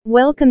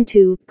Welcome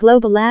to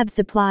Global Lab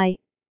Supply.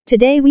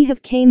 Today we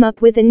have came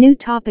up with a new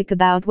topic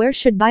about where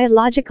should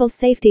biological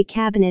safety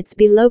cabinets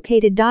be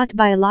located.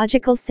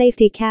 Biological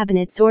safety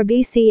cabinets, or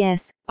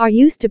BCS, are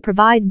used to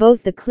provide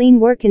both the clean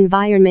work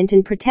environment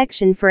and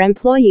protection for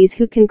employees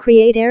who can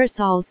create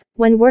aerosols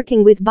when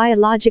working with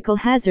biological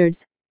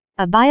hazards.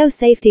 A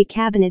biosafety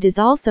cabinet is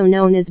also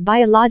known as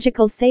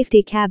biological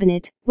safety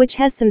cabinet, which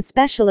has some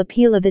special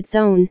appeal of its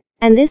own,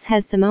 and this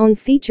has some own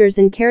features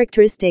and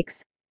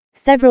characteristics.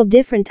 Several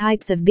different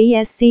types of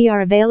BSC are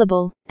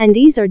available, and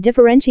these are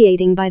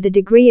differentiating by the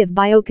degree of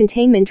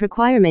biocontainment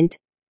requirement.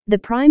 The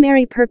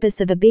primary purpose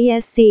of a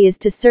BSC is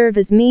to serve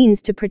as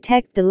means to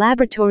protect the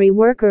laboratory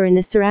worker and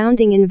the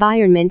surrounding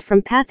environment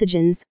from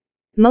pathogens.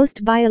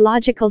 Most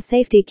biological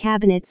safety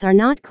cabinets are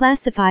not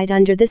classified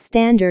under this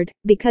standard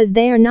because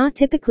they are not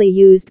typically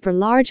used for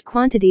large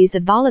quantities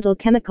of volatile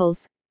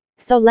chemicals.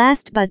 So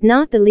last but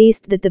not the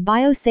least, that the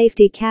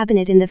biosafety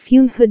cabinet and the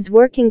fume hood's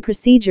working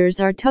procedures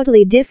are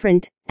totally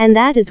different, and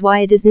that is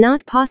why it is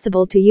not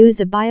possible to use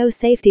a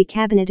biosafety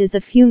cabinet as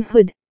a fume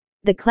hood.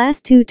 The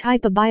Class 2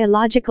 type of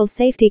biological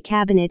safety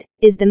cabinet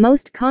is the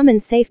most common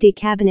safety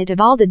cabinet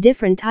of all the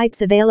different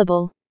types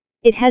available.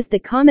 It has the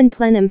common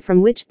plenum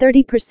from which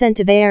 30%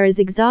 of air is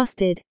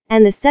exhausted,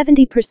 and the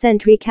 70%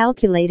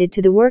 recalculated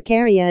to the work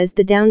area as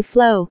the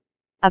downflow.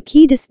 A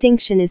key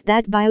distinction is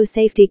that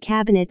biosafety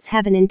cabinets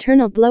have an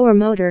internal blower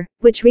motor,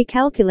 which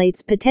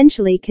recalculates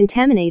potentially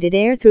contaminated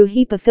air through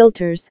HEPA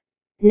filters.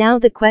 Now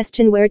the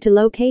question, where to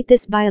locate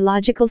this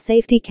biological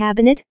safety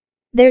cabinet?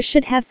 There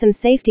should have some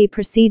safety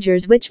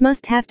procedures which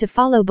must have to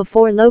follow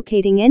before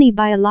locating any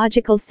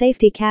biological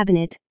safety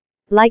cabinet.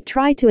 Like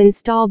try to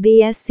install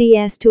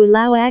BSCs to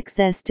allow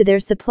access to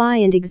their supply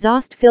and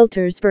exhaust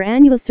filters for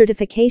annual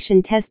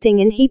certification testing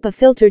and HEPA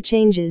filter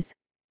changes.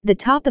 The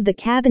top of the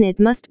cabinet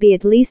must be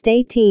at least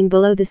 18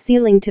 below the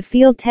ceiling to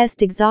field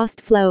test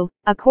exhaust flow,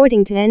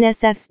 according to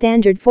NSF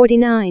Standard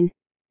 49.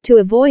 To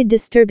avoid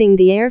disturbing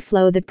the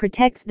airflow that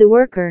protects the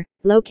worker,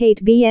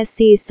 locate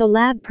BSCs so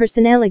lab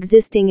personnel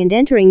existing and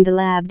entering the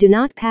lab do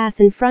not pass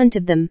in front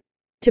of them.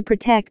 To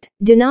protect,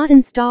 do not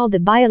install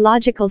the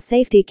biological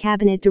safety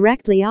cabinet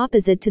directly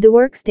opposite to the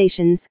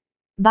workstations.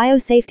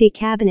 Biosafety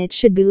cabinets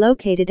should be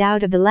located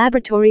out of the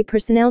laboratory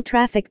personnel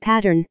traffic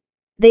pattern.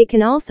 They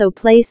can also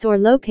place or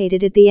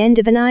located at the end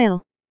of an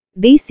aisle.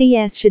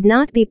 BCS should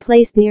not be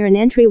placed near an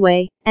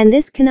entryway, and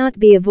this cannot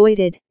be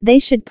avoided. They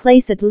should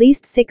place at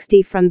least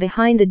 60 from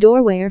behind the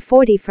doorway or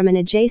 40 from an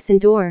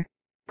adjacent door.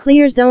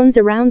 Clear zones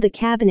around the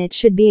cabinet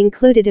should be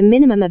included, a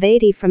minimum of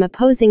 80 from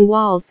opposing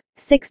walls,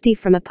 60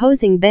 from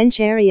opposing bench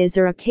areas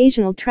or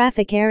occasional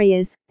traffic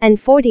areas, and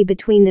 40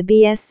 between the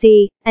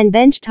BSC and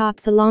bench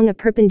tops along a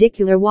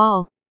perpendicular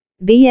wall.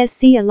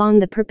 BSC along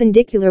the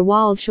perpendicular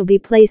wall shall be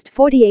placed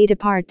 48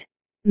 apart.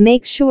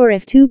 Make sure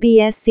if two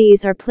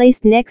BSCs are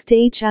placed next to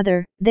each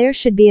other, there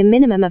should be a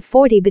minimum of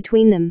 40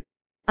 between them.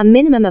 A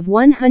minimum of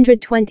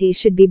 120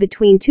 should be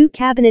between two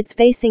cabinets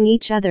facing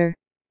each other.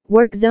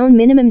 Work zone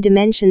minimum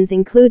dimensions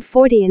include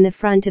 40 in the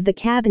front of the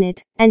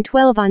cabinet, and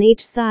 12 on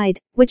each side,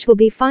 which will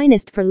be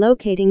finest for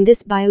locating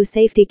this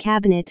biosafety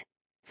cabinet.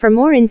 For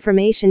more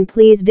information,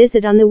 please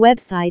visit on the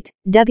website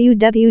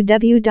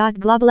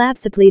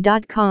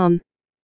www.globallabsupply.com.